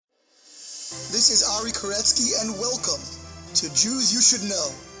This is Ari Koretsky, and welcome to Jews You Should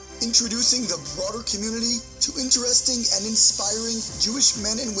Know, introducing the broader community to interesting and inspiring Jewish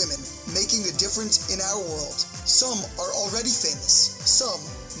men and women making a difference in our world. Some are already famous, some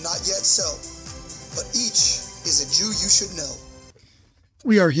not yet so, but each is a Jew you should know.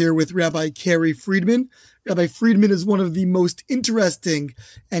 We are here with Rabbi Cary Friedman. Rabbi Friedman is one of the most interesting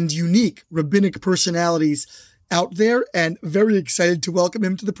and unique rabbinic personalities out there, and very excited to welcome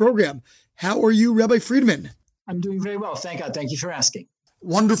him to the program. How are you, Rabbi Friedman? I'm doing very well. Thank God. Thank you for asking.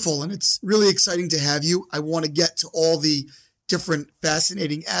 Wonderful. And it's really exciting to have you. I want to get to all the different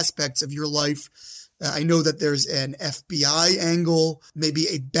fascinating aspects of your life. I know that there's an FBI angle, maybe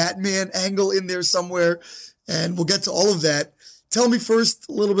a Batman angle in there somewhere, and we'll get to all of that. Tell me first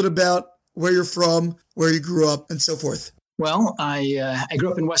a little bit about where you're from, where you grew up, and so forth. Well, I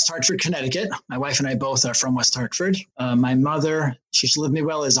grew up in West Hartford, Connecticut. My wife and I both are from West Hartford. My mother, she should live me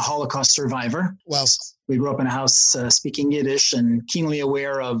well, is a Holocaust survivor. Wow. We grew up in a house speaking Yiddish and keenly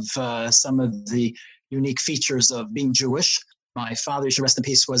aware of some of the unique features of being Jewish. My father, he should rest in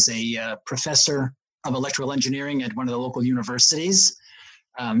peace, was a professor of electrical engineering at one of the local universities.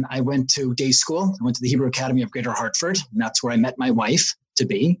 I went to day school. I went to the Hebrew Academy of Greater Hartford, and that's where I met my wife to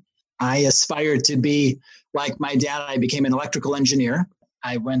be. I aspired to be like my dad. I became an electrical engineer.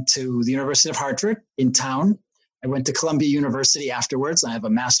 I went to the University of Hartford in town. I went to Columbia University afterwards. I have a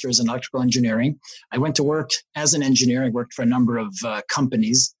master's in electrical engineering. I went to work as an engineer. I worked for a number of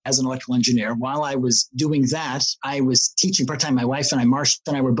companies as an electrical engineer. While I was doing that, I was teaching part-time. My wife and I, Marsha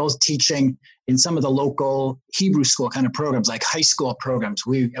and I, were both teaching in some of the local Hebrew school kind of programs, like high school programs.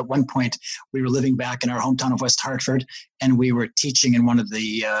 At one point, we were living back in our hometown of West Hartford, and we were teaching in one of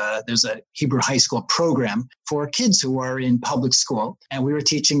the, there's a Hebrew high school program for kids who are in public school. And we were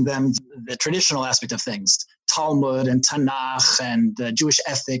teaching them the traditional aspect of things, Talmud and Tanakh and Jewish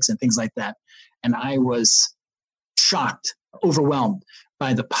ethics and things like that. And I was shocked, overwhelmed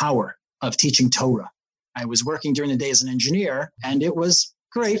by the power of teaching Torah. I was working during the day as an engineer, and it was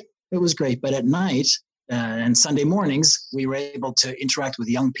great. It was great. But at night and Sunday mornings, we were able to interact with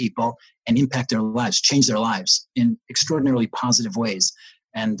young people and impact their lives, change their lives in extraordinarily positive ways.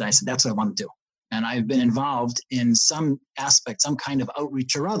 And I said, that's what I want to do. And I've been involved in some aspect, some kind of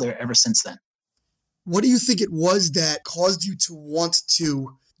outreach or other ever since then. What do you think it was that caused you to want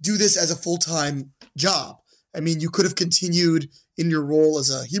to do this as a full-time job? I mean, you could have continued in your role as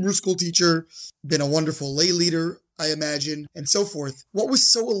a Hebrew school teacher, been a wonderful lay leader, I imagine, and so forth. What was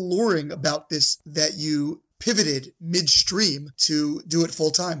so alluring about this that you pivoted midstream to do it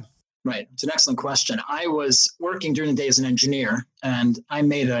full-time? Right. It's an excellent question. I was working during the day as an engineer, and I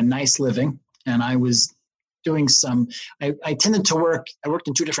made a nice living, and I was doing I tended to I worked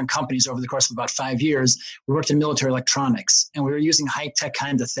in two different companies over the course of about 5 years. We worked in military electronics, and we were using high-tech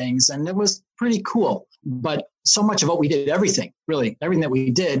kinds of things, and it was pretty cool. But so much of what we did, everything that we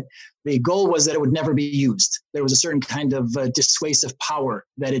did, the goal was that it would never be used. There was a certain kind of dissuasive power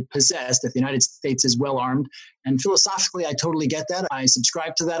that it possessed, that the United States is well-armed. And philosophically, I totally get that. I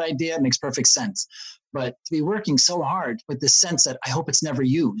subscribe to that idea. It makes perfect sense. But to be working so hard with the sense that I hope it's never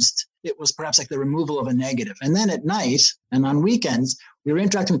used, it was perhaps like the removal of a negative. And then at night and on weekends, we were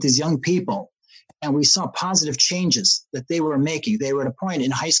interacting with these young people, and we saw positive changes that they were making. They were at a point in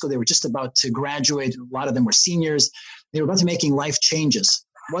high school, they were just about to graduate. A lot of them were seniors. They were about to making life changes,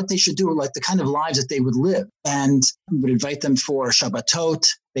 what they should do, like the kind of lives that they would live. And we would invite them for Shabbatot.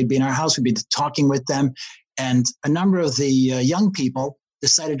 They'd be in our house. We'd be talking with them. And a number of the young people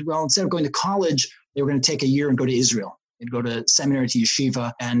decided, well, instead of going to college, they were going to take a year and go to Israel and go to seminary, to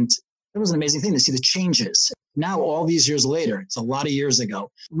yeshiva. And it was an amazing thing to see the changes. Now, all these years later, it's a lot of years ago,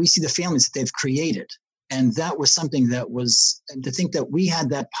 we see the families that they've created. And that was something that was, and to think that we had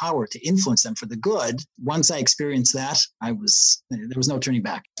that power to influence them for the good. Once I experienced that, there was no turning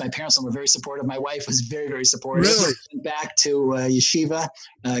back. My parents were very supportive. My wife was very, very supportive. Really? Went back to yeshiva,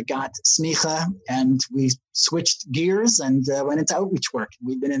 got smicha, and we switched gears and went into outreach work.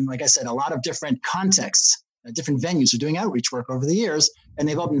 We've been in, like I said, a lot of different contexts, different venues for doing outreach work over the years, and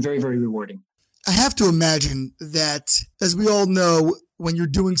they've all been very, very rewarding. I have to imagine that, as we all know, when you're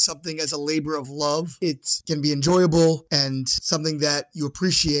doing something as a labor of love, it can be enjoyable and something that you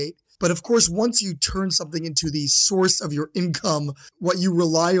appreciate. But of course, once you turn something into the source of your income, what you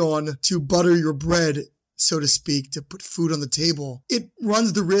rely on to butter your bread, so to speak, to put food on the table, it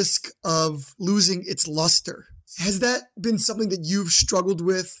runs the risk of losing its luster. Has that been something that you've struggled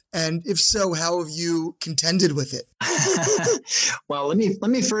with? And if so, how have you contended with it? Well, let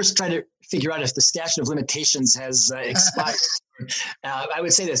me first try to figure out if the statute of limitations has expired. I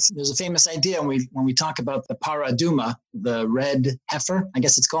would say this. There's a famous idea when we talk about the para aduma, the red heifer, I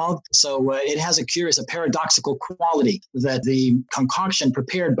guess it's called. So it has a paradoxical quality that the concoction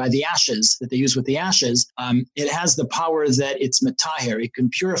prepared by the ashes that they use with the ashes, it has the power that it's mataher. It can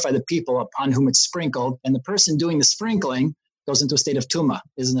purify the people upon whom it's sprinkled. And the person doing the sprinkling goes into a state of tuma,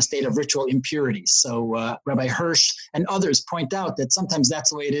 is in a state of ritual impurity. So Rabbi Hirsch and others point out that sometimes that's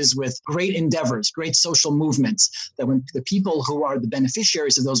the way it is with great endeavors, great social movements, that when the people who are the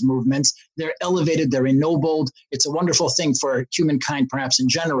beneficiaries of those movements, they're elevated, they're ennobled. It's a wonderful thing for humankind, perhaps in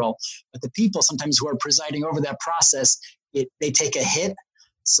general. But the people sometimes who are presiding over that process, they take a hit.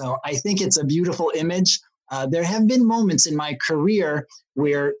 So I think it's a beautiful image. There have been moments in my career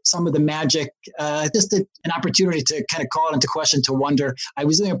where some of the magic, just an opportunity to kind of call it into question, to wonder. I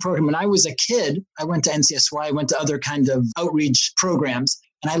was doing a program when I was a kid. I went to NCSY, I went to other kind of outreach programs,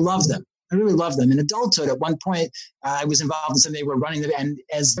 and I loved them. I really loved them. In adulthood, at one point, I was involved in something. They were running it, and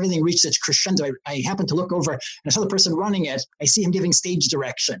as everything reached its crescendo, I happened to look over and I saw the person running it. I see him giving stage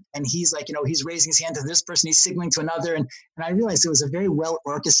direction, and he's like, he's raising his hand to this person, he's signaling to another, and I realized it was a very well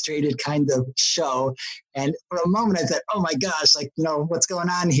orchestrated kind of show. And for a moment, I thought, oh my gosh, what's going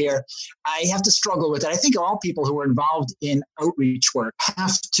on here? I have to struggle with it. I think all people who are involved in outreach work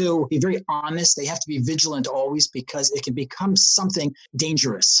have to be very honest. They have to be vigilant always, because it can become something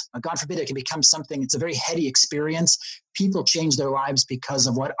dangerous. God forbid it can become something, it's a very heady experience. People change their lives because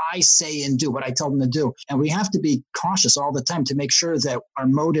of what I say and do, what I tell them to do. And we have to be cautious all the time to make sure that our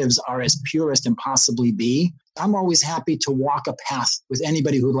motives are as pure as can possibly be. I'm always happy to walk a path with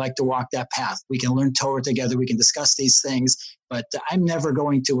anybody who'd like to walk that path. We can learn Torah together. We can discuss these things, but I'm never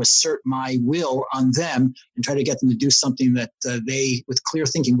going to assert my will on them and try to get them to do something that they, with clear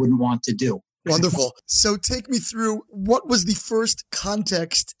thinking, wouldn't want to do. Wonderful. So take me through, what was the first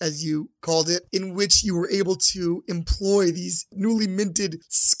context, as you called it, in which you were able to employ these newly minted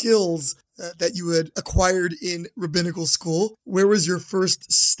skills that you had acquired in rabbinical school? Where was your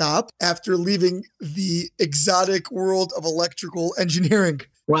first stop after leaving the exotic world of electrical engineering?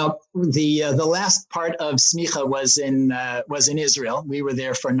 Well, the last part of Smicha was in Israel. We were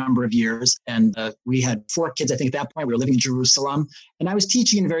there for a number of years, and we had 4 kids. I think at that point we were living in Jerusalem, and I was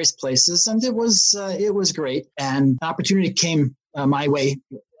teaching in various places, and it was great. And an opportunity came my way,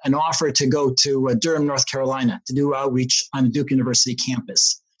 an offer to go to Durham, North Carolina, to do outreach on the Duke University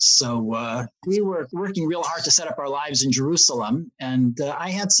campus. So we were working real hard to set up our lives in Jerusalem, and I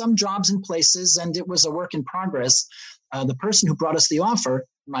had some jobs in places, and it was a work in progress. The person who brought us the offer,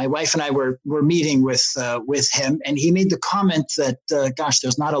 my wife and I were meeting with him, and he made the comment that,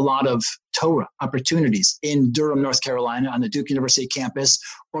 there's not a lot of Torah opportunities in Durham, North Carolina, on the Duke University campus,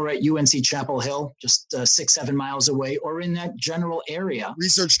 or at UNC Chapel Hill, just 6-7 miles away, or in that general area.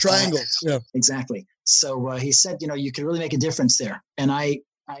 Research Triangle. Yeah, exactly. So he said, you can really make a difference there. And I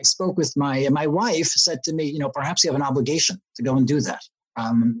spoke with my wife, said to me, perhaps you have an obligation to go and do that.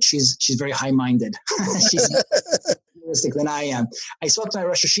 She's very high-minded. She's realistic than I am. I spoke to my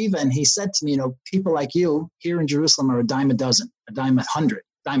Rosh Hashiva, and he said to me, people like you here in Jerusalem are a dime a dozen, a dime 100,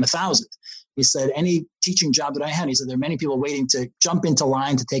 a dime 1,000. He said, any teaching job that I had, he said, there are many people waiting to jump into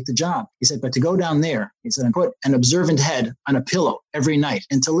line to take the job. He said, but to go down there, he said, and put an observant head on a pillow every night,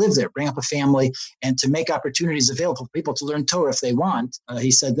 and to live there, bring up a family, and to make opportunities available for people to learn Torah if they want. He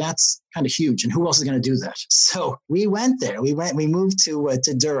said, that's kind of huge. And who else is going to do that? So we went there. We moved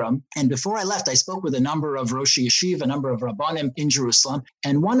to Durham. And before I left, I spoke with a number of Rosh Yeshiva, a number of Rabbanim in Jerusalem.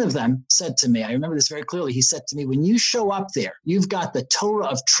 And one of them said to me, I remember this very clearly, he said to me, when you show up there, you've got the Torah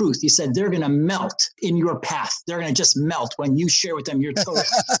of truth. He said, they're going to melt in your path. They're going to just melt when you share with them your Torah.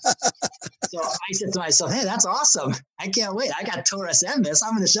 So I said to myself, hey, that's awesome. I can't wait. I got Torah Emes.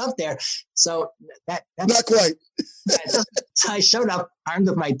 I'm going to show up there. So that's not quite. So I showed up armed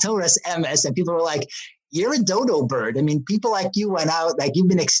with my Torah Emes, and people were like, you're a dodo bird. I mean, people like you went out, like you've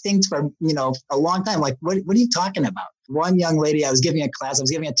been extinct for, a long time. Like, what are you talking about? One young lady, I was giving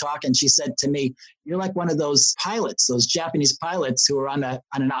a talk, and she said to me, you're like one of those pilots, those Japanese pilots who are on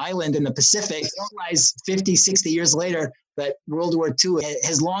an island in the Pacific, realize 50, 60 years later that World War II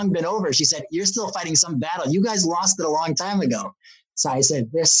has long been over. She said, you're still fighting some battle. You guys lost it a long time ago. So I said,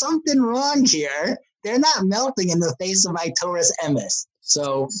 there's something wrong here. They're not melting in the face of my Torah Emes.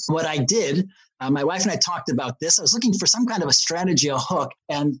 So what I did, my wife and I talked about this. I was looking for some kind of a strategy, a hook.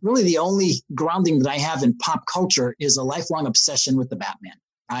 And really the only grounding that I have in pop culture is a lifelong obsession with the Batman.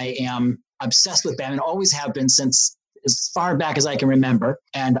 I am obsessed with Batman, always have been since as far back as I can remember.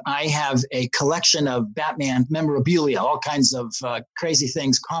 And I have a collection of Batman memorabilia, all kinds of crazy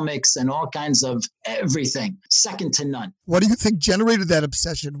things, comics, and all kinds of everything, second to none. What do you think generated that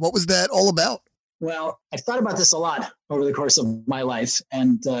obsession? What was that all about? Well, I've thought about this a lot over the course of my life,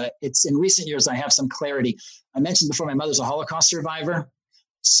 and it's in recent years I have some clarity. I mentioned before my mother's a Holocaust survivor.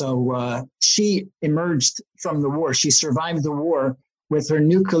 So she emerged from the war. She survived the war with her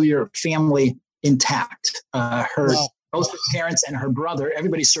nuclear family intact. Both her parents and her brother,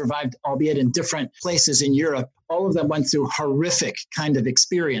 everybody survived, albeit in different places in Europe. All of them went through horrific kind of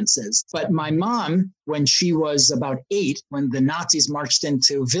experiences. But my mom, when she was about 8, when the Nazis marched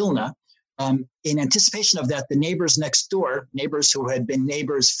into Vilna, in anticipation of that, the neighbors next door, neighbors who had been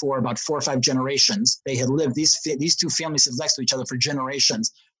neighbors for about 4 or 5 generations, they had lived, these two families lived next to each other for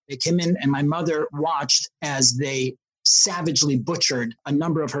generations. They came in and my mother watched as they savagely butchered a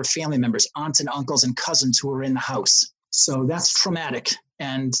number of her family members, aunts and uncles and cousins who were in the house. So that's traumatic.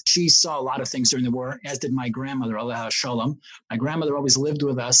 And she saw a lot of things during the war, as did my grandmother, Allah Shalom. My grandmother always lived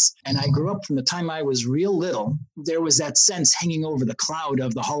with us. And I grew up from the time I was real little. There was that sense hanging over the cloud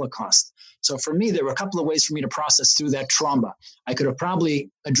of the Holocaust. So for me, there were a couple of ways for me to process through that trauma. I could have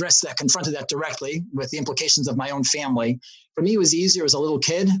probably addressed that, confronted that directly with the implications of my own family. For me, it was easier as a little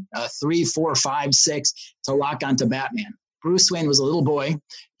kid, 3, 4, 5, 6, to lock onto Batman. Bruce Wayne was a little boy.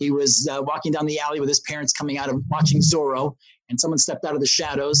 He was walking down the alley with his parents coming out of watching Zorro, and someone stepped out of the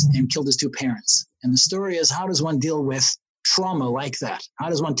shadows and killed his 2 parents. And the story is, how does one deal with trauma like that? How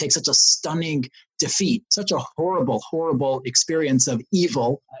does one take such a stunning defeat, such a horrible, horrible experience of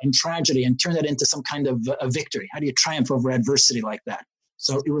evil and tragedy, and turn that into some kind of a victory? How do you triumph over adversity like that?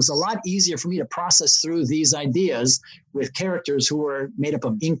 So it was a lot easier for me to process through these ideas with characters who were made up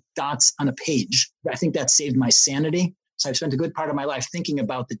of ink dots on a page. I think that saved my sanity. So I've spent a good part of my life thinking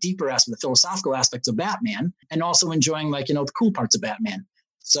about the deeper aspect, the philosophical aspects of Batman, and also enjoying the cool parts of Batman.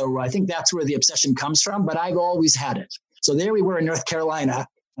 So I think that's where the obsession comes from, but I've always had it. So there we were in North Carolina,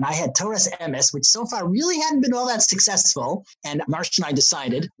 and I had Taurus MS, which so far really hadn't been all that successful. And Marsh and I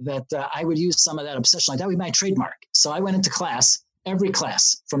decided that I would use some of that obsession like that would be my trademark. So I went into class, every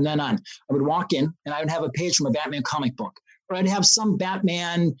class from then on. I would walk in and I would have a page from a Batman comic book, or I'd have some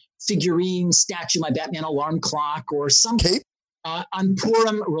Batman figurine statue, my Batman alarm clock, or some cape on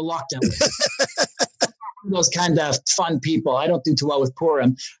Purim reluctantly. Those kind of fun people. I don't do too well with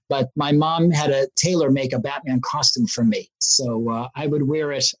Purim, but my mom had a tailor make a Batman costume for me. So I would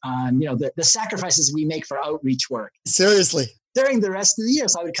wear it on, the sacrifices we make for outreach work. Seriously. During the rest of the year.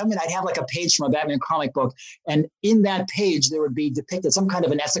 So I would come in, I'd have like a page from a Batman comic book. And in that page, there would be depicted some kind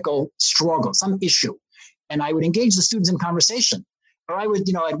of an ethical struggle, some issue. And I would engage the students in conversation. Or I would,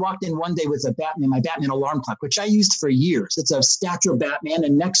 I'd walked in one day with my Batman alarm clock, which I used for years. It's a statue of Batman,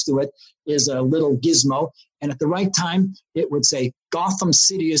 and next to it is a little gizmo. And at the right time, it would say, Gotham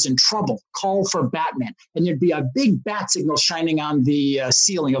City is in trouble. Call for Batman. And there'd be a big bat signal shining on the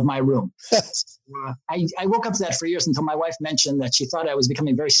ceiling of my room. I woke up to that for years until my wife mentioned that she thought I was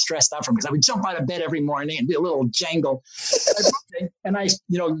becoming very stressed out from it, because I would jump out of bed every morning and do a little jangle. And I,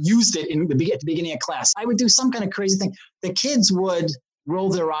 used it at the beginning of class. I would do some kind of crazy thing. The kids would roll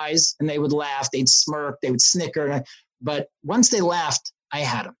their eyes and they would laugh. They'd smirk. They would snicker. But once they laughed, I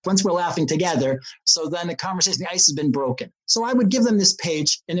had them. Once we're laughing together, so then the conversation, the ice has been broken. So I would give them this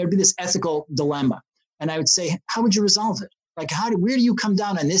page, and there'd be this ethical dilemma. And I would say, how would you resolve it? Like, where do you come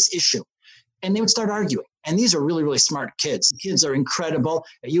down on this issue? And they would start arguing. And these are really, really smart kids. The kids are incredible.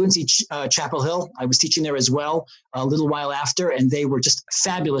 At UNC Chapel Hill, I was teaching there as well a little while after, and they were just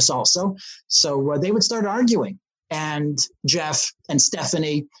fabulous also. So they would start arguing. And Jeff and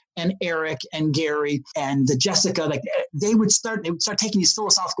Stephanie and Eric and Gary and Jessica, they would start taking these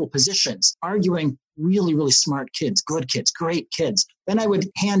philosophical positions, arguing. Really, really smart kids, good kids, great kids. Then I would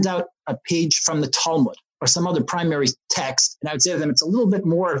hand out a page from the Talmud or some other primary text, and I would say to them, it's a little bit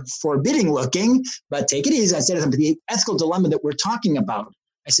more forbidding looking, but take it easy. I said to them, the ethical dilemma that we're talking about,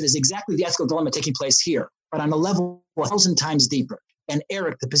 I said, is exactly the ethical dilemma taking place here, but on a level 1,000 times deeper. And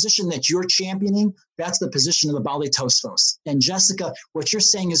Eric, the position that you're championing, that's the position of the Bali Tosfos. And Jessica, what you're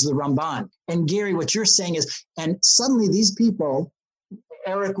saying is the Ramban. And Gary, what you're saying is, and suddenly these people,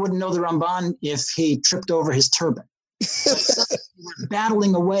 Eric wouldn't know the Ramban if he tripped over his turban. We're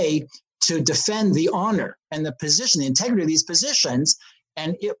battling away to defend the honor and the position, the integrity of these positions.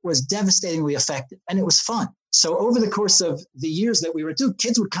 And it was devastatingly effective. And it was fun. So over the course of the years that we were doing,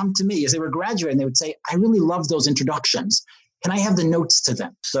 kids would come to me as they were graduating. They would say, I really love those introductions. Can I have the notes to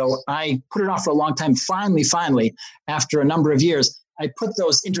them? So I put it off for a long time. Finally, after a number of years, I put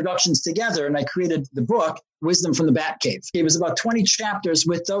those introductions together and I created the book, Wisdom from the Batcave. It was about 20 chapters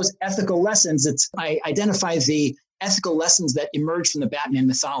with those ethical lessons. I identify the ethical lessons that emerge from the Batman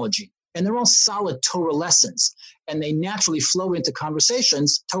mythology. And they're all solid Torah lessons. And they naturally flow into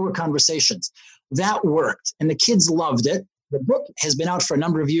conversations, Torah conversations. That worked. And the kids loved it. The book has been out for a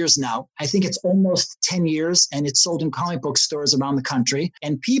number of years now. I think it's almost 10 years, and it's sold in comic book stores around the country.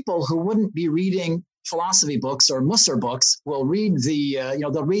 And people who wouldn't be reading philosophy books or Musser books will read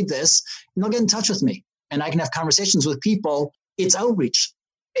they'll read this and they'll get in touch with me. And I can have conversations with people. It's outreach.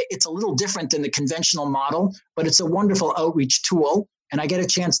 It's a little different than the conventional model, but it's a wonderful outreach tool. And I get a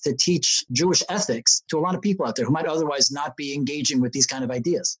chance to teach Jewish ethics to a lot of people out there who might otherwise not be engaging with these kind of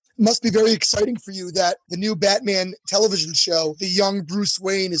ideas. It must be very exciting for you that the new Batman television show, the young Bruce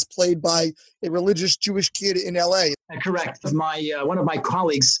Wayne, is played by a religious Jewish kid in L.A. Correct. One of my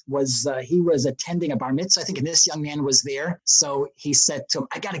colleagues was attending a bar mitzvah, I think, and this young man was there. So he said to him,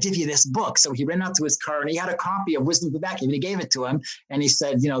 "I got to give you this book." So he ran out to his car and he had a copy of Wisdom of the Batman, and he gave it to him. And he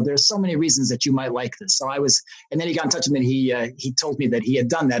said, "There's so many reasons that you might like this." And then he got in touch with me and he told me that he had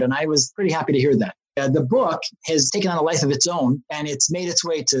done that. And I was pretty happy to hear that. The book has taken on a life of its own, and it's made its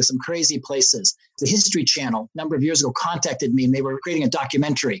way to some crazy places. The History Channel, a number of years ago, contacted me, and they were creating a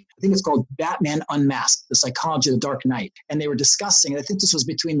documentary. I think it's called Batman Unmasked, The Psychology of the Dark Knight. And they were discussing, I think this was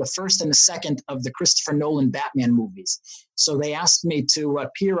between the first and the second of the Christopher Nolan Batman movies. So they asked me to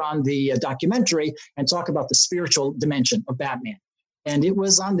appear on the documentary and talk about the spiritual dimension of Batman. And it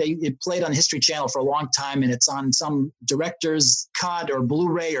played on the History Channel for a long time, and it's on some director's cut or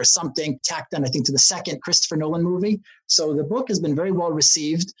Blu-ray or something tacked on, I think, to the second Christopher Nolan movie. So the book has been very well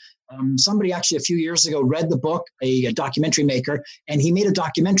received. Somebody actually a few years ago read the book, a documentary maker, and he made a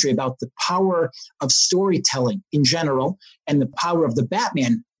documentary about the power of storytelling in general and the power of the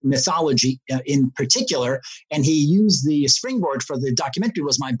Batman mythology in particular. And he used the springboard for the documentary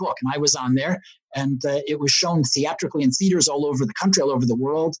was my book, and I was on there. And it was shown theatrically in theaters all over the country, all over the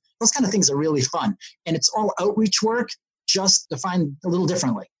world. Those kind of things are really fun. And it's all outreach work, just defined a little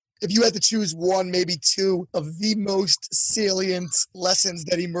differently. If you had to choose one, maybe two of the most salient lessons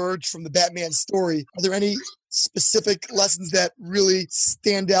that emerge from the Batman story, are there any specific lessons that really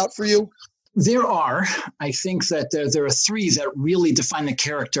stand out for you? There are. I think that there are three that really define the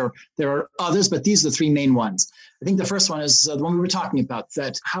character. There are others, but these are the three main ones. I think the first one is the one we were talking about,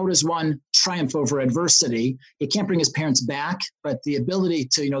 that how does one triumph over adversity? He can't bring his parents back, but the ability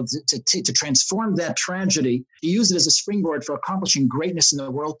to transform that tragedy, to use it as a springboard for accomplishing greatness in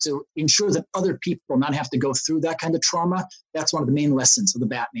the world, to ensure that other people not have to go through that kind of trauma. That's one of the main lessons of the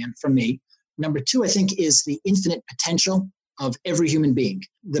Batman for me. Number two, I think, is the infinite potential of every human being.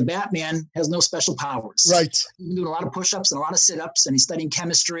 The Batman has no special powers. Right. He's been doing a lot of push-ups and a lot of sit-ups, and he's studying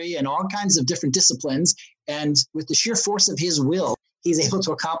chemistry and all kinds of different disciplines. And with the sheer force of his will, he's able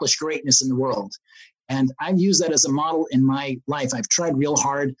to accomplish greatness in the world. And I've used that as a model in my life. I've tried real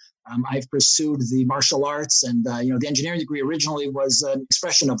hard. I've pursued the martial arts, and the engineering degree originally was an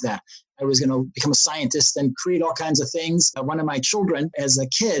expression of that. I was going to become a scientist and create all kinds of things. One of my children, as a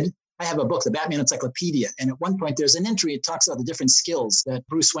kid, I have a book, the Batman Encyclopedia, and at one point there's an entry, it talks about the different skills that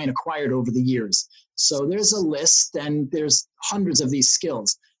Bruce Wayne acquired over the years. So there's a list, and there's hundreds of these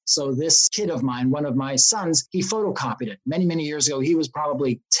skills. So this kid of mine, one of my sons, he photocopied it. Many, many years ago, he was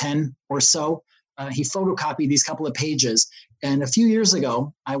probably 10 or so. He photocopied these couple of pages. And a few years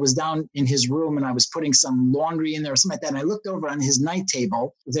ago, I was down in his room and I was putting some laundry in there or something like that. And I looked over on his night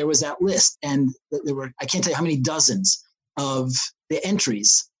table. There was that list. And there were, I can't tell you how many dozens of the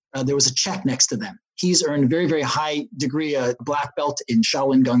entries. There was a check next to them. He's earned a very, very high degree, black belt in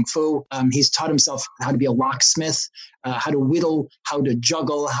Shaolin Kung Fu. He's taught himself how to be a locksmith, how to whittle, how to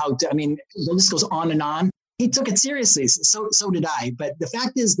juggle, the list goes on and on. He took it seriously. So did I. But the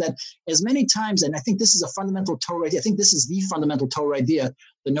fact is that as many times, and I think this is a fundamental Torah idea, I think this is the fundamental Torah idea,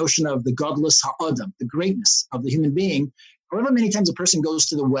 the notion of the godless ha'adam, the greatness of the human being. However many times a person goes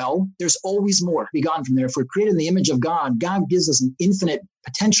to the well, there's always more to be gone from there. If we're created in the image of God, God gives us an infinite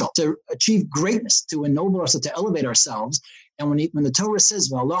potential to achieve greatness, to ennoble ourselves, to elevate ourselves. And when the Torah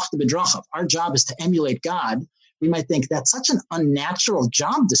says, our job is to emulate God, we might think that's such an unnatural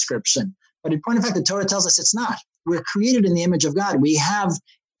job description. But in point of fact, the Torah tells us it's not. We're created in the image of God. We have,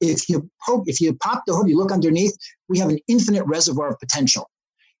 if you pop the hood, you look underneath, we have an infinite reservoir of potential.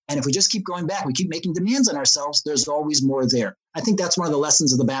 And if we just keep going back, we keep making demands on ourselves, there's always more there. I think that's one of the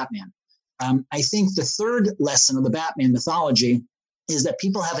lessons of the Batman. I think the third lesson of the Batman mythology is that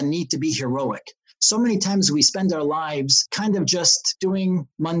people have a need to be heroic. So many times we spend our lives kind of just doing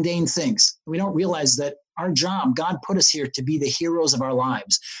mundane things. We don't realize that our job, God put us here to be the heroes of our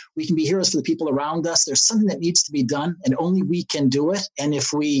lives. We can be heroes for the people around us. There's something that needs to be done, and only we can do it. And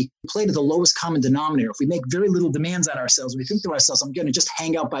if we play to the lowest common denominator, if we make very little demands on ourselves, we think to ourselves, I'm going to just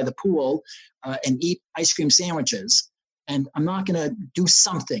hang out by the pool and eat ice cream sandwiches, and I'm not going to do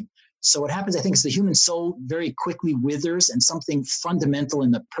something. So what happens, I think, is the human soul very quickly withers and something fundamental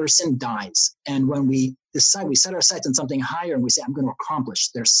in the person dies. And when we decide, we set our sights on something higher and we say, I'm going to accomplish,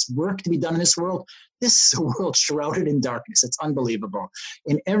 there's work to be done in this world. This is a world shrouded in darkness. It's unbelievable.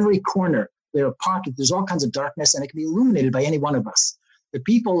 In every corner, there are pockets, there's all kinds of darkness, and it can be illuminated by any one of us. The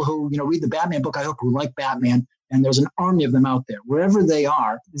people who, read the Batman book, I hope, who like Batman, and there's an army of them out there. Wherever they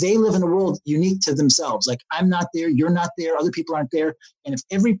are, they live in a world unique to themselves. Like, I'm not there, you're not there, other people aren't there. And if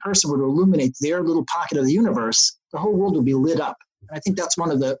every person were to illuminate their little pocket of the universe, the whole world would be lit up. And I think that's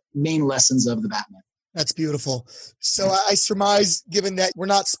one of the main lessons of the Batman. That's beautiful. So I surmise, given that we're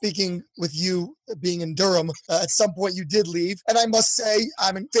not speaking with you being in Durham, at some point you did leave. And I must say,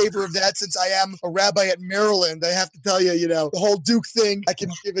 I'm in favor of that since I am a rabbi at Maryland. I have to tell you, the whole Duke thing, I can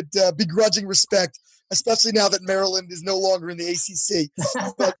give it begrudging respect, especially now that Maryland is no longer in the ACC.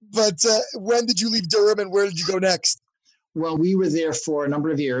 but when did you leave Durham and where did you go next? Well, we were there for a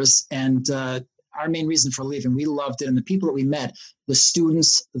number of years, and our main reason for leaving, we loved it. And the people that we met, the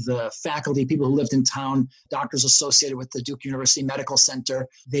students, the faculty, people who lived in town, doctors associated with the Duke University Medical Center,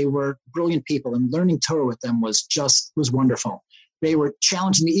 they were brilliant people, and learning Torah with them was wonderful. They were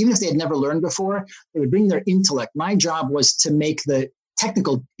challenging me, even if they had never learned before, they would bring their intellect. My job was to make the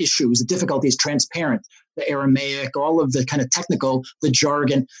technical issues, the difficulties transparent, the Aramaic, all of the kind of technical, the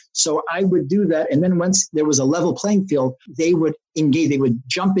jargon. So I would do that. And then once there was a level playing field, they would engage, they would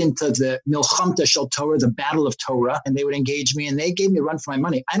jump into the Milchamta Shel Torah, the battle of Torah, and they would engage me, and they gave me a run for my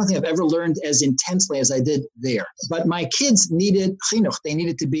money. I don't think I've ever learned as intensely as I did there. But my kids needed chinuch. They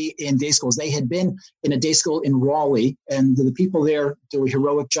needed to be in day schools. They had been in a day school in Raleigh, and the people there do a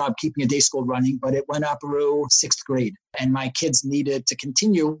heroic job keeping a day school running, but it went up through 6th grade. And my kids needed to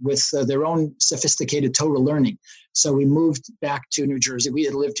continue with their own sophisticated Torah learning. So we moved back to New Jersey. We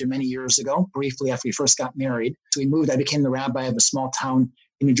had lived here many years ago, briefly after we first got married. So we moved. I became the rabbi of a small town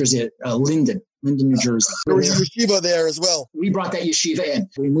in New Jersey, Linden, New Jersey. There was a yeshiva there as well. We brought that yeshiva in.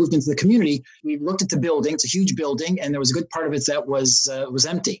 We moved into the community. We looked at the building. It's a huge building, and there was a good part of it that was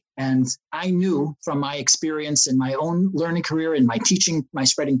empty. And I knew from my experience in my own learning career, in my teaching, my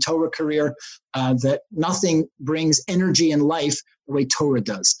spreading Torah career, that nothing brings energy and life the way Torah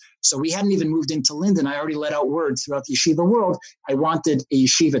does. So we hadn't even moved into Linden. I already let out word throughout the yeshiva world. I wanted a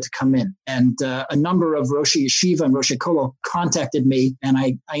yeshiva to come in. And a number of Rosh Yeshiva and Rosh Kollel contacted me, and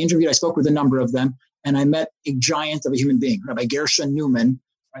I spoke with a number of them, and I met a giant of a human being, Rabbi Gershon Newman.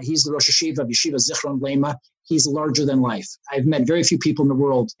 He's the Rosh Yeshiva of Yeshiva Zichron Lema. He's larger than life. I've met very few people in the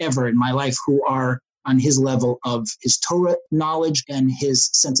world ever in my life who are on his level of his Torah knowledge and his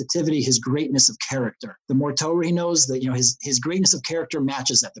sensitivity, his greatness of character. The more Torah he knows, his greatness of character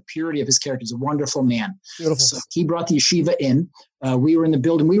matches that. The purity of his character. Is a wonderful man. Beautiful. So he brought the yeshiva in. We were in the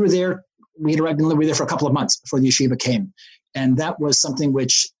building. We were there. We had arrived and we were there for a couple of months before the yeshiva came. And that was something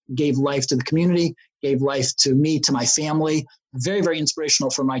which gave life to the community, gave life to me, to my family. Very, very inspirational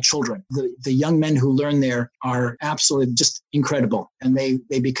for my children. The young men who learn there are absolutely just incredible. And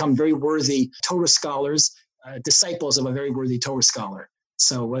they become very worthy Torah scholars, disciples of a very worthy Torah scholar.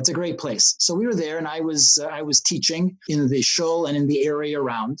 So it's a great place. So we were there, and I was teaching in the shul and in the area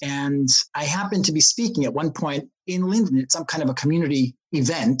around. And I happened to be speaking at one point in Linden at some kind of a community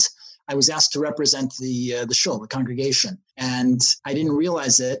event. I was asked to represent the shul, the congregation. And I didn't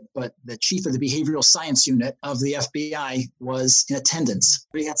realize it, but the chief of the behavioral science unit of the FBI was in attendance.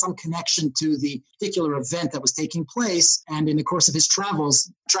 He had some connection to the particular event that was taking place. And in the course of his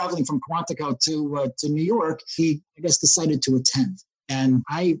travels, traveling from Quantico to New York, he, I guess, decided to attend. And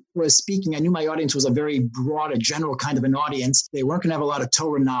I was speaking. I knew my audience was a very broad, a general kind of an audience. They weren't going to have a lot of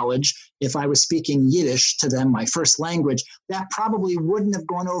Torah knowledge. If I was speaking Yiddish to them, my first language, that probably wouldn't have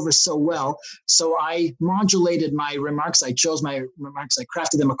gone over so well. So I modulated my remarks. I chose my remarks. I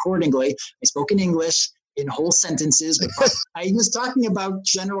crafted them accordingly. I spoke in English in whole sentences. But I was talking about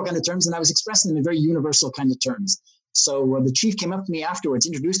general kind of terms, and I was expressing them in very universal kind of terms. So the chief came up to me afterwards,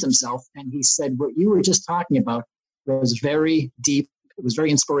 introduced himself, and he said, what you were just talking about was very deep. It was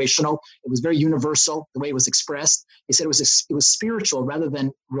very inspirational. It was very universal, the way it was expressed. He said it was spiritual rather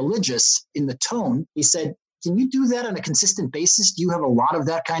than religious in the tone. He said, can you do that on a consistent basis? Do you have a lot of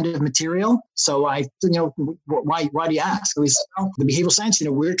that kind of material? So I, why do you ask? He said, well, the behavioral science,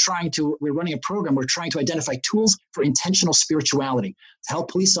 we're running a program. We're trying to identify tools for intentional spirituality to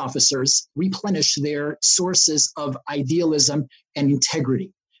help police officers replenish their sources of idealism and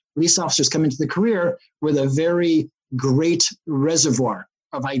integrity. Police officers come into the career with a very great reservoir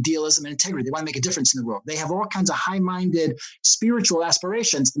of idealism and integrity. They want to make a difference in the world. They have all kinds of high-minded spiritual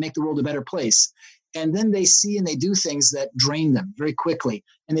aspirations to make the world a better place. And then they see and they do things that drain them very quickly.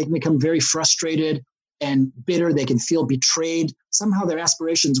 And they can become very frustrated and bitter. They can feel betrayed. Somehow their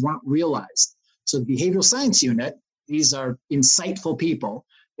aspirations weren't realized. So the behavioral science unit, these are insightful people.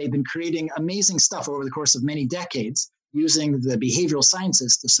 They've been creating amazing stuff over the course of many decades using the behavioral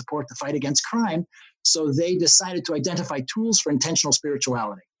sciences to support the fight against crime. So they decided to identify tools for intentional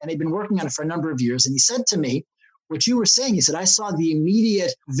spirituality. And they've been working on it for a number of years. And he said to me, what you were saying, he said, I saw the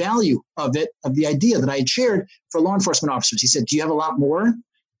immediate value of it, of the idea that I had shared for law enforcement officers. He said, do you have a lot more?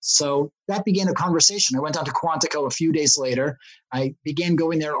 So that began a conversation. I went down to Quantico a few days later. I began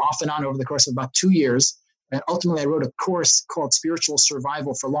going there off and on over the course of about 2 years. And ultimately, I wrote a course called Spiritual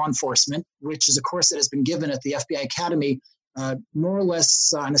Survival for Law Enforcement, which is a course that has been given at the FBI Academy more or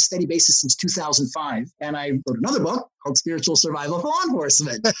less on a steady basis since 2005. And I wrote another book called Spiritual Survival for Law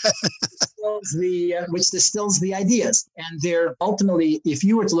Enforcement, which distills the ideas. And they're ultimately, if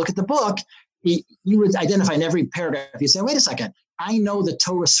you were to look at the book, you would identify in every paragraph, you say, wait a second, I know the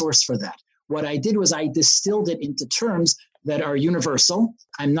Torah source for that. What I did was I distilled it into terms that are universal.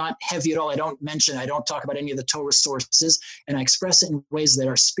 I'm not heavy at all. I don't talk about any of the Torah sources, and I express it in ways that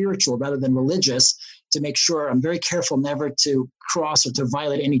are spiritual rather than religious to make sure I'm very careful never to cross or to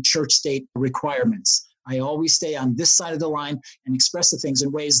violate any church state requirements. I always stay on this side of the line and express the things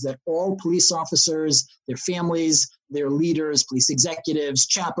in ways that all police officers, their families, their leaders, police executives,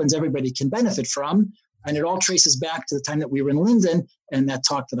 chaplains, everybody can benefit from. And it all traces back to the time that we were in Linden and that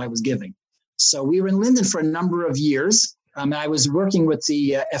talk that I was giving. So we were in Linden for a number of years. I was working with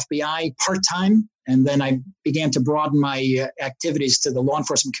the FBI part-time, and then I began to broaden my activities to the law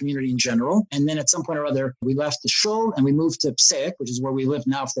enforcement community in general. And then at some point or other, we left the shul and we moved to Passaic, which is where we live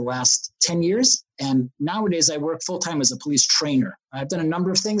now for the last 10 years. And nowadays I work full-time as a police trainer. I've done a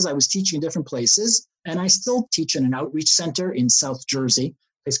number of things. I was teaching in different places, and I still teach in an outreach center in South Jersey,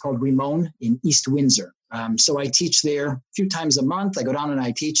 a place called Ramon in East Windsor. So I teach there a few times a month. I go down and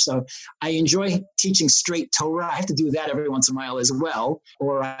I teach. So I enjoy teaching straight Torah. I have to do that every once in a while as well,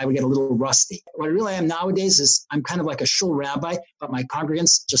 or I would get a little rusty. What I really am nowadays is I'm kind of like a shul rabbi, but my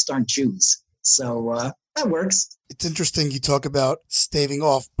congregants just aren't Jews. So that works. It's interesting you talk about staving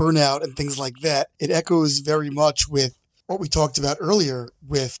off burnout and things like that. It echoes very much with what we talked about earlier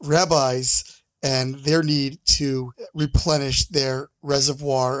with rabbis and their need to replenish their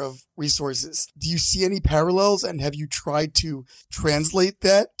reservoir of resources. Do you see any parallels, and have you tried to translate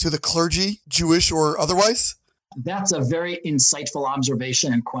that to the clergy, Jewish or otherwise? That's a very insightful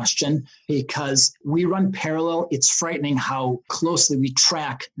observation and question, because we run parallel. It's frightening how closely we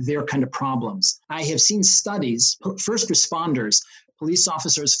track their kind of problems. I have seen studies, first responders, police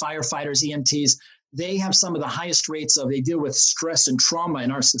officers, firefighters, EMTs, they have some of the highest rates they deal with stress and trauma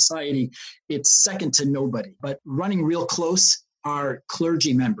in our society. It's second to nobody. But running real close are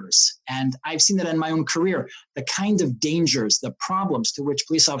clergy members. And I've seen that in my own career, the kind of dangers, the problems to which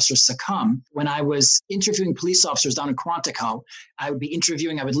police officers succumb. When I was interviewing police officers down in Quantico, I would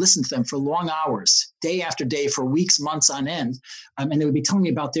listen to them for long hours, day after day, for weeks, months on end. And they would be telling me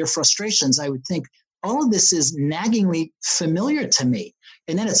about their frustrations. I would think, all of this is naggingly familiar to me.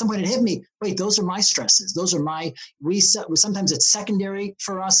 And then at some point it hit me, wait, those are my stresses. Those are sometimes it's secondary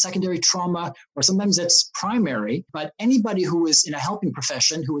for us, secondary trauma, or sometimes it's primary. But anybody who is in a helping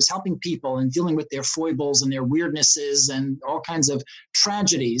profession, who is helping people and dealing with their foibles and their weirdnesses and all kinds of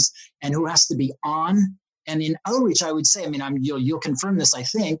tragedies, and who has to be on. And in outreach, I would say, you'll confirm this, I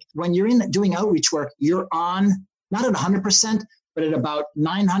think, when you're doing outreach work, you're on, not at 100%, but at about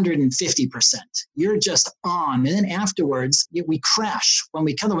 950%. You're just on. And then afterwards, we crash. When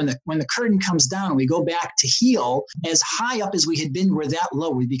the curtain comes down, we go back to heal. As high up as we had been, we're that low.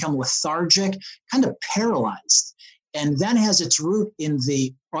 We become lethargic, kind of paralyzed. And that has its root in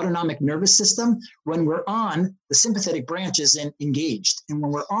the autonomic nervous system. When we're on, the sympathetic branch is engaged. And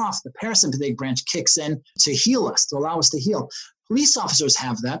when we're off, the parasympathetic branch kicks in to heal us, to allow us to heal. Police officers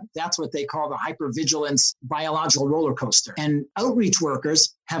have that. That's what they call the hypervigilance biological roller coaster. And outreach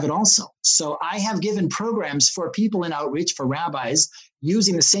workers have it also. So I have given programs for people in outreach, for rabbis,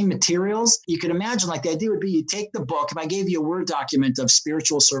 using the same materials. You could imagine, like, the idea would be you take the book, if I gave you a Word document of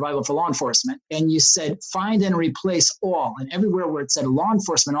Spiritual Survival for Law Enforcement, and you said, find and replace all, and everywhere where it said law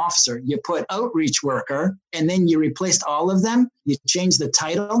enforcement officer, you put outreach worker, and then you replaced all of them, you change the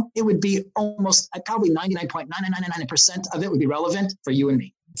title, it would be almost, probably 99.9999% of it would be relevant for you and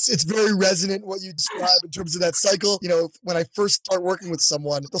me. It's very resonant what you describe in terms of that cycle. You know, when I first start working with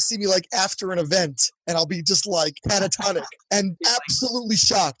someone, they'll see me like after an event and I'll be just like catatonic and absolutely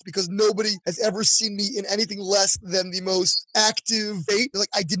shocked because nobody has ever seen me in anything less than the most active state. Like,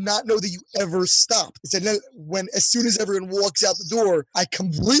 I did not know that you ever stop. It's as soon as everyone walks out the door, I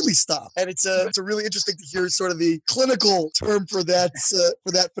completely stop. And it's a really interesting to hear sort of the clinical term for that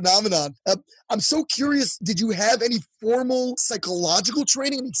phenomenon. I'm so curious, did you have any formal psychological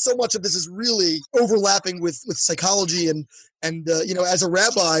training? I mean, so much of this is really overlapping with psychology and you know, as a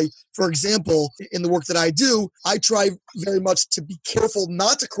rabbi, for example, in the work that I do, I try very much to be careful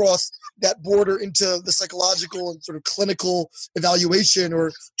not to cross that border into the psychological and sort of clinical evaluation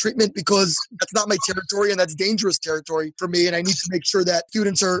or treatment, because that's not my territory and that's dangerous territory for me. And I need to make sure that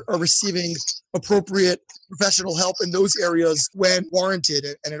students are receiving appropriate professional help in those areas when warranted,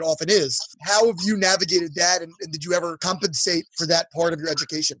 and it often is. How have you navigated that, and did you ever compensate for that part of your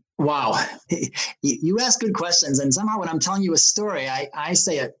education? Wow. You ask good questions, and somehow when I'm telling you a story, I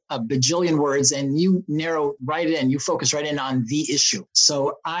say a bajillion words, and you narrow right in, you focus right in on the issue.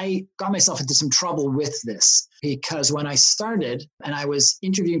 So I got myself into some trouble with this, because when I started and I was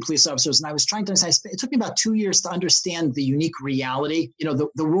interviewing police officers and I was trying to understand, it took me about 2 years to understand the unique reality, you know,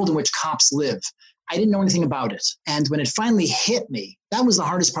 the world in which cops live. I didn't know anything about it. And when it finally hit me, that was the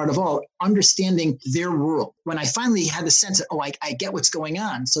hardest part of all, understanding their world. When I finally had the sense that, I get what's going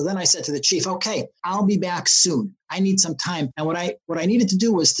on. So then I said to the chief, okay, I'll be back soon. I need some time. And what I needed to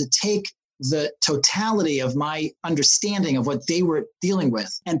do was to take the totality of my understanding of what they were dealing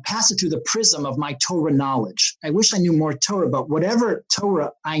with and pass it through the prism of my Torah knowledge. I wish I knew more Torah, but whatever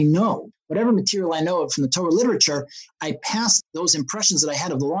Torah I know, whatever material I know from the Torah literature, I passed those impressions that I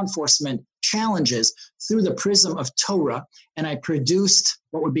had of the law enforcement challenges through the prism of Torah, and I produced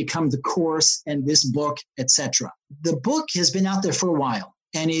what would become the course and this book, etc. The book has been out there for a while,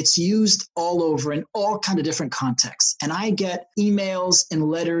 and it's used all over in all kind of different contexts. And I get emails and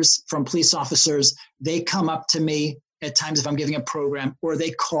letters from police officers. They come up to me at times if I'm giving a program, or they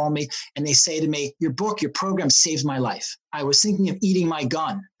call me and they say to me, your book, your program saved my life. I was thinking of eating my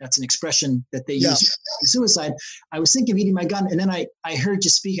gun. That's an expression that they use in suicide. I was thinking of eating my gun. And then I heard you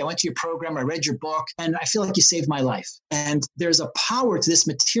speak. I went to your program. I read your book, and I feel like you saved my life. And there's a power to this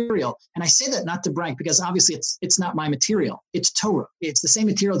material. And I say that not to brag, because obviously it's not my material. It's Torah. It's the same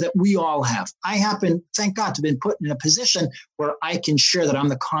material that we all have. I happen, thank God, to have been put in a position where I can share that I'm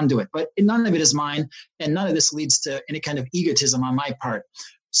the conduit. But none of it is mine. And none of this leads to any kind of egotism on my part.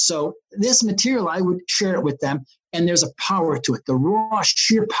 So this material, I would share it with them. And there's a power to it, the raw,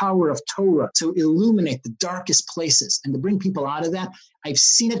 sheer power of Torah to illuminate the darkest places and to bring people out of that. I've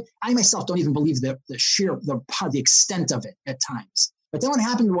seen it. I myself don't even believe the extent of it at times. But then what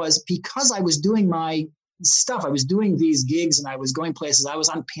happened was, because I was doing my stuff, I was doing these gigs and I was going places, I was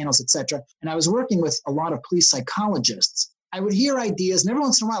on panels, etc., and I was working with a lot of police psychologists. I would hear ideas, and every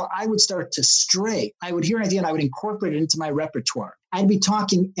once in a while, I would start to stray. I would hear an idea, and I would incorporate it into my repertoire. I'd be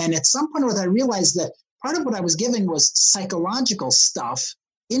talking, and at some point I realized that part of what I was giving was psychological stuff,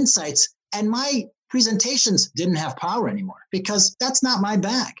 insights, and my presentations didn't have power anymore, because that's not my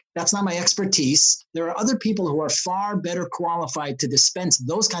bag. That's not my expertise. There are other people who are far better qualified to dispense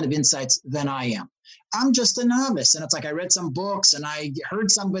those kind of insights than I am. I'm just a novice. And it's like I read some books and I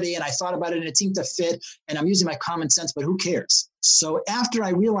heard somebody and I thought about it and it seemed to fit, and I'm using my common sense, but who cares? So after I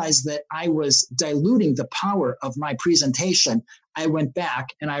realized that I was diluting the power of my presentation, I went back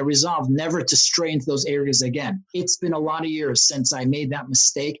and I resolved never to stray into those areas again. It's been a lot of years since I made that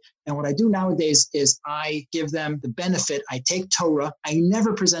mistake. And what I do nowadays is I give them the benefit. I take Torah. I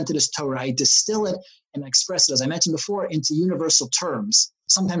never present it as Torah. I distill it and express it, as I mentioned before, into universal terms.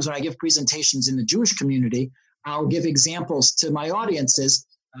 Sometimes when I give presentations in the Jewish community, I'll give examples to my audiences.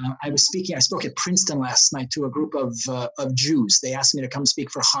 I spoke at Princeton last night to a group of Jews. They asked me to come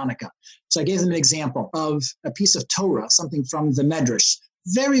speak for Hanukkah. So I gave them an example of a piece of Torah, something from the Medrash,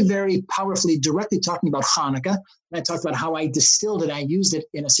 very, very powerfully, directly talking about Hanukkah. And I talked about how I distilled it. I used it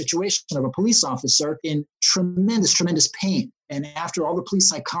in a situation of a police officer in tremendous, tremendous pain. And after all the police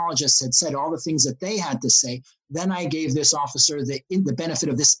psychologists had said all the things that they had to say, then I gave this officer the benefit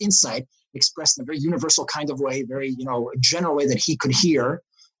of this insight, expressed in a very universal kind of way, very, general way that he could hear.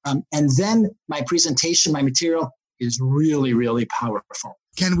 And then my presentation, my material is really, really powerful.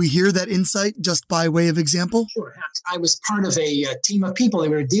 Can we hear that insight just by way of example? Sure. I was part of a team of people.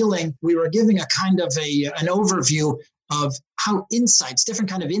 We were giving a kind of an overview of how insights,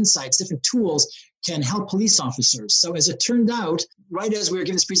 different kind of insights, different tools can help police officers. So as it turned out, right as we were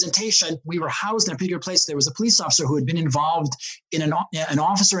giving this presentation, we were housed in a particular place. There was a police officer who had been involved in an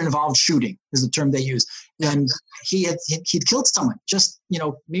officer-involved shooting, is the term they use. And he'd killed someone just,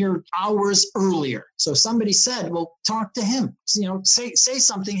 mere hours earlier. So somebody said, well, talk to him, say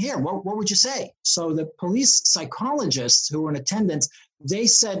something here. What would you say? So the police psychologists who were in attendance, they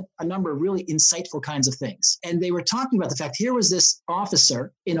said a number of really insightful kinds of things. And they were talking about the fact, here was this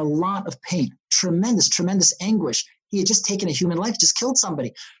officer in a lot of pain, tremendous anguish. He had just taken a human life, just killed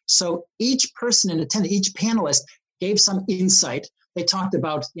somebody. So each person in attendance, each panelist gave some insight. They talked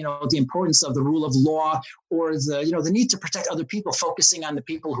about, the importance of the rule of law, or the need to protect other people, focusing on the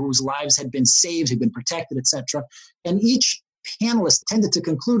people whose lives had been saved, had been protected, etc. And each panelists tended to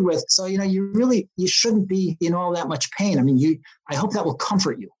conclude with, so, you shouldn't be in all that much pain. I mean, I hope that will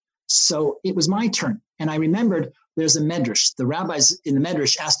comfort you. So it was my turn. And I remembered there's a medrash. The rabbis in the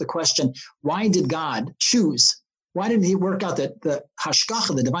medrash asked the question, why did God choose? Why did he work out that the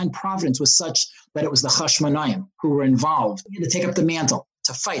hashgacha, the divine providence, was such that it was the Hashmonayim who were involved to take up the mantle,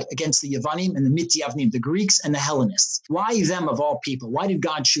 to fight against the Yavanim and the Mityavnim, the Greeks and the Hellenists? Why them of all people? Why did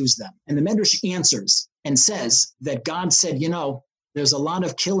God choose them? And the medrash answers and says that God said, there's a lot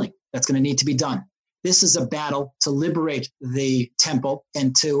of killing that's going to need to be done. This is a battle to liberate the temple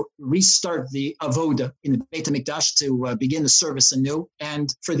and to restart the avoda in the Beit HaMikdash, to begin the service anew, and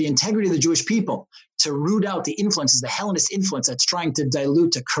for the integrity of the Jewish people, to root out the influences, the Hellenist influence that's trying to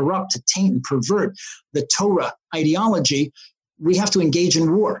dilute, to corrupt, to taint and pervert the Torah ideology. We have to engage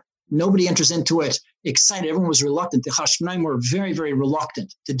in war. Nobody enters into it excited. Everyone was reluctant. The Hashmonaim were very, very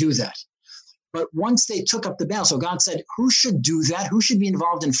reluctant to do that. But once they took up the battle, so God said, who should do that? Who should be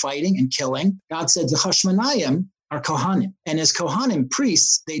involved in fighting and killing? God said, the Hashmonayim are Kohanim. And as Kohanim,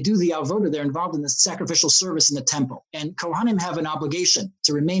 priests, they do the avodah. They're involved in the sacrificial service in the temple. And Kohanim have an obligation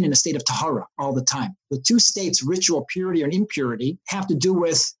to remain in a state of tahara all the time. The two states, ritual purity or impurity, have to do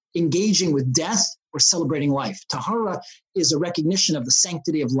with engaging with death or celebrating life. Tahara is a recognition of the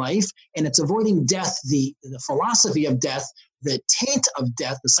sanctity of life, and it's avoiding death, the philosophy of death, the taint of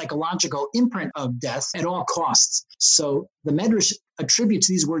death, the psychological imprint of death at all costs. So the Medrash attributes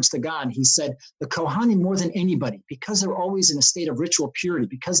these words to God. He said, the Kohanim, more than anybody, because they're always in a state of ritual purity,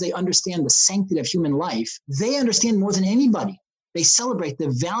 because they understand the sanctity of human life, they understand more than anybody. They celebrate the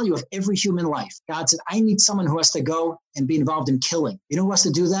value of every human life. God said, I need someone who has to go and be involved in killing. You know who has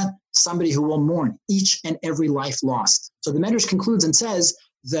to do that? Somebody who will mourn each and every life lost. So the Medrash concludes and says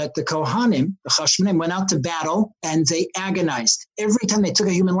that the Kohanim, the Hashmonaim, went out to battle and they agonized. Every time they took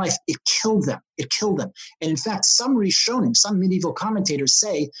a human life, it killed them. It killed them. And in fact, some Rishonim, some medieval commentators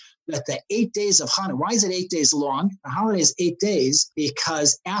say that the 8 days of Hanukkah, why is it 8 days long? The holiday is 8 days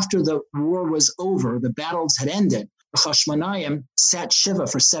because after the war was over, the battles had ended, the Hashmonayim sat Shiva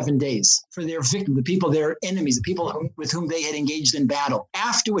for 7 days for their victim, the people, their enemies, the people with whom they had engaged in battle.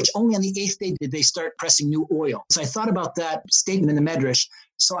 After which, only on the 8th day did they start pressing new oil. So I thought about that statement in the Medrash.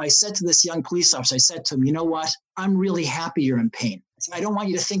 So I said to this young police officer, I said to him, you know what? I'm really happy you're in pain. I don't want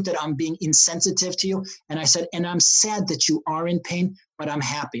you to think that I'm being insensitive to you. And I said, and I'm sad that you are in pain, but I'm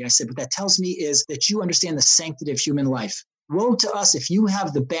happy. I said, what that tells me is that you understand the sanctity of human life. Woe to us if you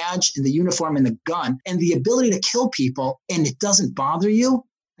have the badge and the uniform and the gun and the ability to kill people and it doesn't bother you.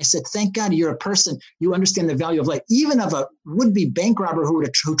 I said, thank God you're a person. You understand the value of life. Even of a would-be bank robber who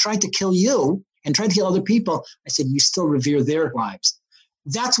tried to kill you and tried to kill other people, I said, you still revere their lives.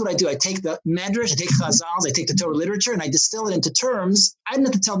 That's what I do. I take the Medrash, I take Chazals, I take the Torah literature, and I distill it into terms. I didn't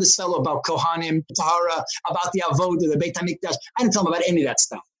have to tell this fellow about Kohanim, Tahara, about the Avodah, the Beit HaMikdash. I didn't tell him about any of that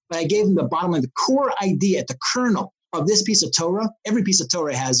stuff. But I gave him the bottom line, the core idea at the kernel of this piece of Torah. Every piece of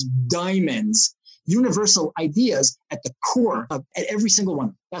Torah has diamonds, universal ideas at the core of at every single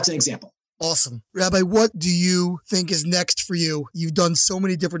one. That's an example. Awesome. Rabbi, what do you think is next for you? You've done so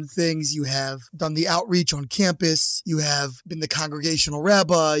many different things. You have done the outreach on campus. You have been the congregational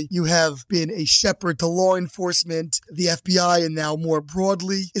rabbi. You have been a shepherd to law enforcement, the FBI, and now more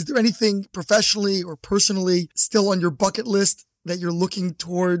broadly. Is there anything professionally or personally still on your bucket list that you're looking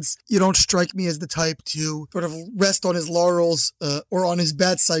towards? You don't strike me as the type to sort of rest on his laurels or on his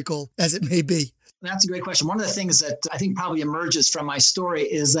bat cycle, as it may be. That's a great question. One of the things that I think probably emerges from my story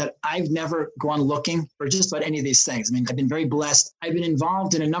is that I've never gone looking for just about any of these things. I mean, I've been very blessed. I've been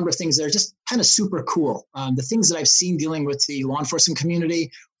involved in a number of things that are just kind of super cool. The things that I've seen dealing with the law enforcement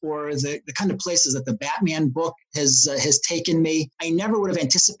community or the kind of places that the Batman book has taken me, I never would have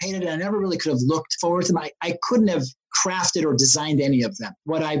anticipated, and I never really could have looked forward to them. I couldn't have crafted or designed any of them.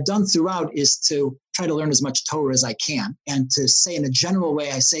 What I've done throughout is to try to learn as much Torah as I can, and to say in a general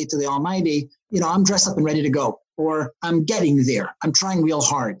way, I say to the Almighty, I'm dressed up and ready to go. or I'm getting there. I'm trying real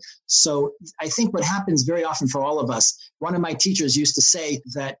hard. So I think what happens very often for all of us, one of my teachers used to say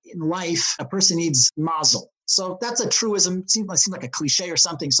that in life, a person needs mazel. So that's a truism. Seems like a cliche or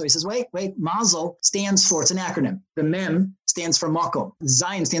something. So he says, wait, mazel stands for, it's an acronym. The mem stands for makom.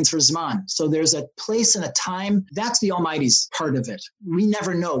 Zayin stands for zman. So there's a place and a time. That's the Almighty's part of it. We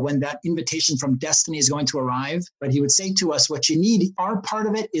never know when that invitation from destiny is going to arrive, but he would say to us, what you need, our part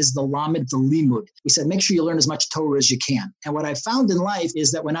of it is the lamed, the limud. He said, make sure you learn as much Torah as you can. And what I found in life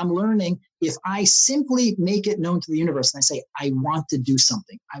is that when I'm learning, if I simply make it known to the universe and I say, I want to do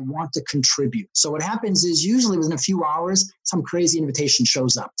something, I want to contribute. So what happens is usually within a few hours, some crazy invitation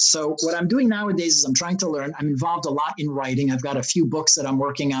shows up. So what I'm doing nowadays is I'm trying to learn. I'm involved a lot in writing. I've got a few books that I'm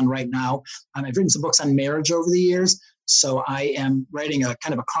working on right now. I've written some books on marriage over the years. So I am writing a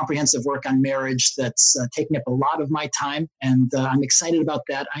kind of a comprehensive work on marriage that's taking up a lot of my time. And I'm excited about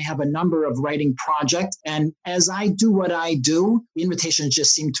that. I have a number of writing projects. And as I do what I do, the invitations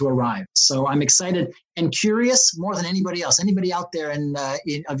just seem to arrive. So I'm excited and curious more than anybody else. Anybody out there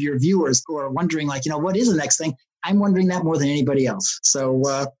of your viewers who are wondering, like, what is the next thing? I'm wondering that more than anybody else. So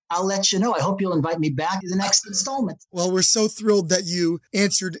I'll let you know. I hope you'll invite me back to the next installment. Well, we're so thrilled that you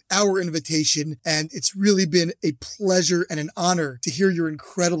answered our invitation, and it's really been a pleasure and an honor to hear your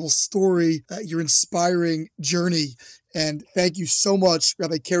incredible story, your inspiring journey. And thank you so much,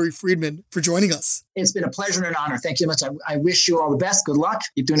 Rabbi Kerry Friedman, for joining us. It's been a pleasure and an honor. Thank you much. I wish you all the best. Good luck.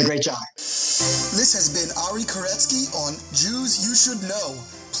 You're doing a great job. This has been Ari Koretsky on Jews You Should Know.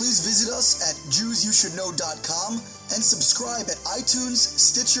 Please visit us at JewsYouShouldKnow.com and subscribe at iTunes,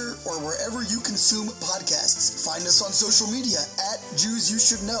 Stitcher, or wherever you consume podcasts. Find us on social media at Jews You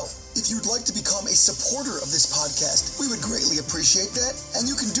Should Know. If you'd like to become a supporter of this podcast, we would greatly appreciate that, and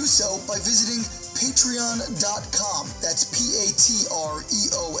you can do so by visiting patreon.com. That's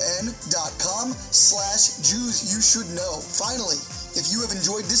patreon.com/Jews You Should Know. Finally, if you have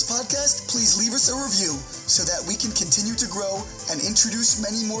enjoyed this podcast, please leave us a review so that we can continue to grow and introduce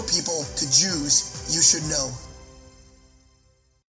many more people to Jews You Should Know.